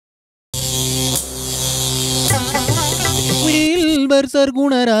Wilbur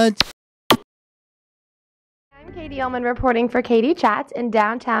Sargunaraj. I'm Katie Ullman reporting for Katie Chats in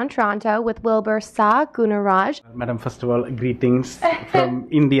downtown Toronto with Wilbur Sargunaraj. Madam, first of all, greetings from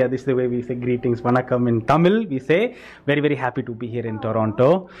India. This is the way we say greetings. Vanakkam in Tamil, we say. Very, very happy to be here in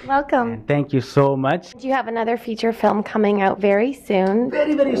Toronto. Welcome. And thank you so much. You have another feature film coming out very soon.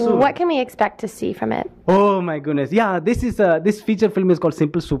 Very, very soon. What can we expect to see from it? Oh my goodness. Yeah, this feature film is called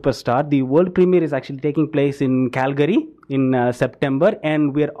Simple Superstar. The world premiere is actually taking place in Calgary in September,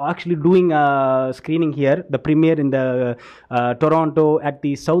 and we're actually doing a screening here, the premiere in the Toronto at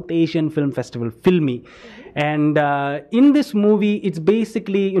the South Asian Film Festival, Filmy. And in this movie, it's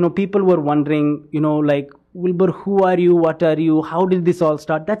basically, people were wondering, like, Wilbur, who are you? What are you? How did this all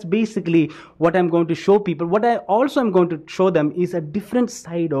start? That's basically what I'm going to show people. What I also am going to show them is a different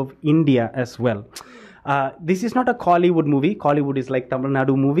side of India as well. This is not a Collywood movie. Collywood is like Tamil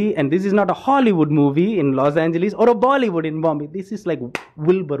Nadu movie, and this is not a Hollywood movie in Los Angeles or a Bollywood in Bombay. This is like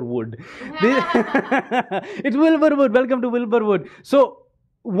Wilburwood. It's Wilburwood. Welcome to Wilburwood. So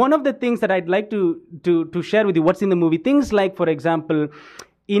one of the things that I'd like to share with you, what's in the movie, things like, for example,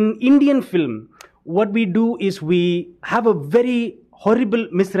 in Indian film, what we do is we have a very horrible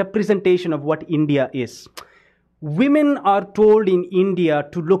misrepresentation of what India is. Women are told in India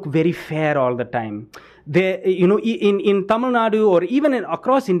to look very fair all the time. In Tamil Nadu or even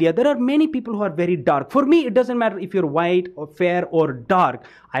across India, there are many people who are very dark. For me, it doesn't matter if you're white or fair or dark.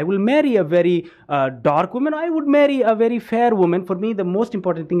 I will marry a very dark woman. I would marry a very fair woman. For me, the most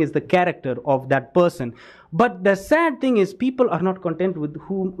important thing is the character of that person. But the sad thing is people are not content with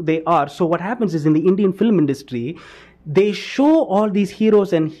who they are. So what happens is in the Indian film industry, they show all these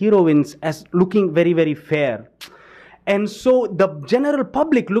heroes and heroines as looking very, very fair. And so the general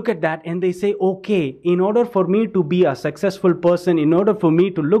public look at that and they say, okay, in order for me to be a successful person, in order for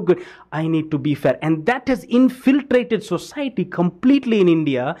me to look good, I need to be fair. And that has infiltrated society completely in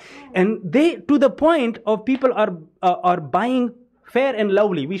India. And they, to the point of people are buying Fair and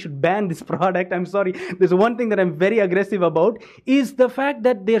Lovely. We should ban this product. I'm sorry. There's one thing that I'm very aggressive about is the fact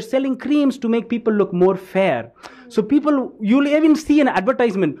that they're selling creams to make people look more fair. So people, you'll even see an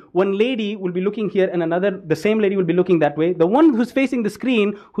advertisement. One lady will be looking here and the same lady will be looking that way. The one who's facing the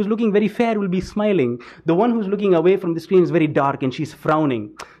screen, who's looking very fair, will be smiling. The one who's looking away from the screen is very dark and she's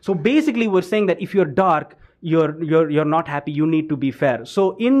frowning. So basically we're saying that if you're dark, you're not happy, you need to be fair.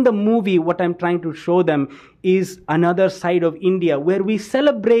 So in the movie, what I'm trying to show them is another side of India where we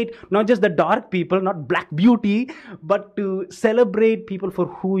celebrate not just the dark people, not black beauty, but to celebrate people for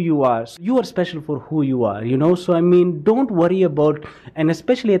who you are. So you are special for who you are, So I mean, don't worry about, and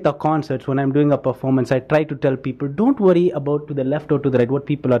especially at the concerts when I'm doing a performance, I try to tell people, don't worry about to the left or to the right, what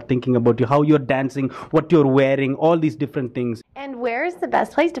people are thinking about you, how you're dancing, what you're wearing, all these different things. And where's the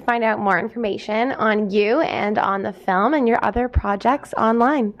best place to find out more information on you and on the film and your other projects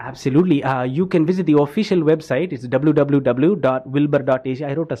online? Absolutely. You can visit the official website. It's www.wilbur.asia.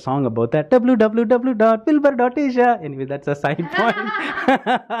 I wrote a song about that. www.wilbur.asia. Anyway, that's a side point.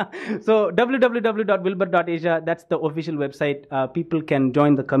 So www.wilbur.asia. That's the official website. People can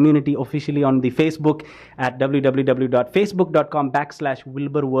join the community officially on the Facebook at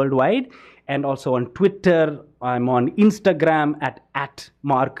www.facebook.com/WilburWorldwide, and also on Twitter. I'm on Instagram at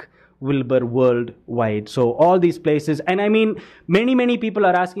Mark Wilbur Worldwide. So all these places. And I mean, many people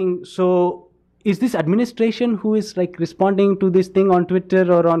are asking, so is this administration who is like responding to this thing on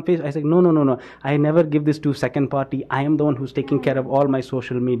Twitter or on Facebook? I said, no. I never give this to second party. I am the one who's taking care of all my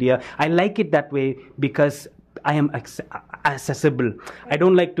social media. I like it that way because I am accessible. I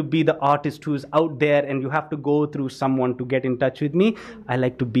don't like to be the artist who's out there and you have to go through someone to get in touch with me. I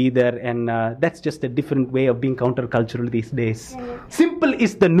like to be there, and that's just a different way of being countercultural these days. Simple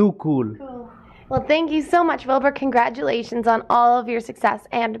is the new cool. Well, thank you so much, Wilbur. Congratulations on all of your success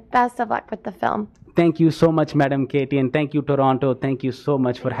and best of luck with the film. Thank you so much, Madam Katie, and thank you, Toronto. Thank you so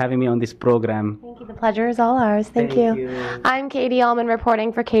much for having me on this program. Thank you. The pleasure is all ours. Thank you. I'm Katie Ullman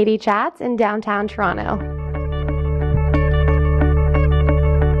reporting for Katie Chats in downtown Toronto.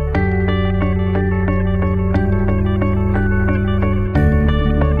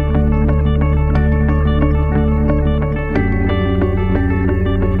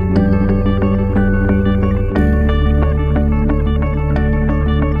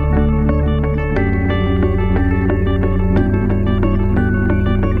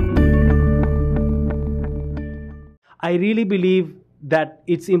 I really believe that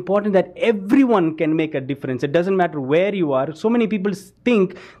it's important that everyone can make a difference. It doesn't matter where you are. So many people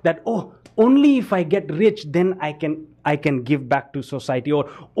think that, oh, only if I get rich, then I can give back to society, or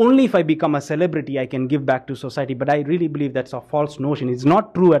only if I become a celebrity, I can give back to society. But I really believe that's a false notion. It's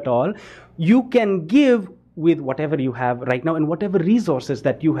not true at all. You can give with whatever you have right now and whatever resources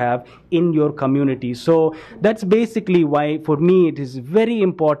that you have in your community. So that's basically why for me it is very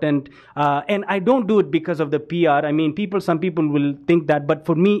important, and I don't do it because of the PR. I mean, some people will think that, but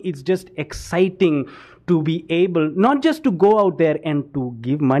for me it's just exciting to be able not just to go out there and to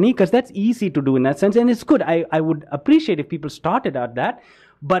give money, because that's easy to do in that sense, and it's good. I would appreciate if people started at that,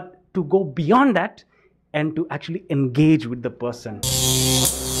 but to go beyond that and to actually engage with the person.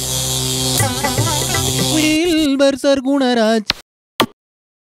 Wilbur Sargunaraj.